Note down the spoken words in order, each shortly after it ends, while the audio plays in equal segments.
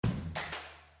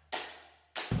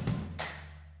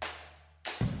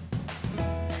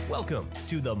Welcome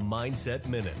to the Mindset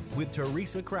Minute with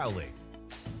Teresa Crowley.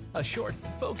 A short,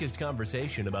 focused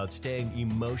conversation about staying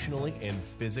emotionally and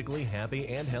physically happy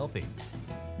and healthy.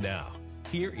 Now,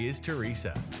 here is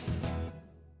Teresa.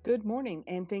 Good morning,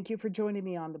 and thank you for joining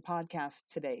me on the podcast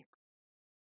today.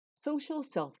 Social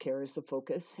self-care is the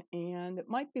focus, and it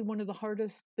might be one of the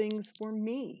hardest things for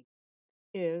me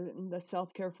in the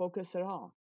self-care focus at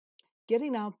all.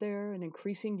 Getting out there and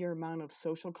increasing your amount of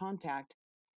social contact,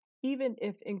 even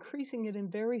if increasing it in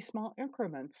very small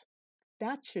increments,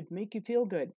 that should make you feel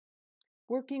good.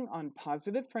 Working on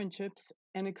positive friendships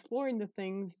and exploring the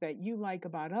things that you like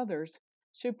about others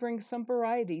should bring some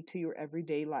variety to your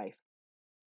everyday life.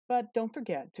 But don't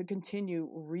forget to continue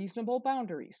reasonable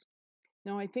boundaries.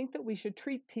 Now, I think that we should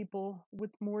treat people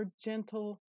with more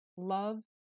gentle love,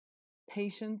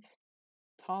 patience,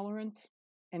 tolerance,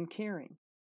 and caring.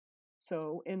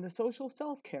 So, in the social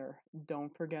self-care,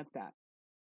 don't forget that.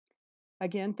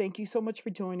 Again, thank you so much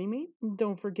for joining me.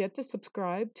 Don't forget to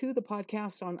subscribe to the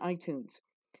podcast on iTunes.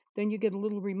 Then you get a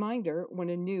little reminder when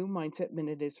a new Mindset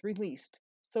Minute is released,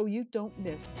 so you don't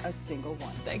miss a single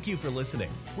one. Thank you for listening.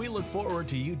 We look forward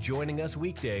to you joining us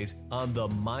weekdays on the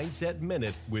Mindset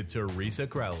Minute with Teresa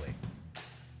Crowley.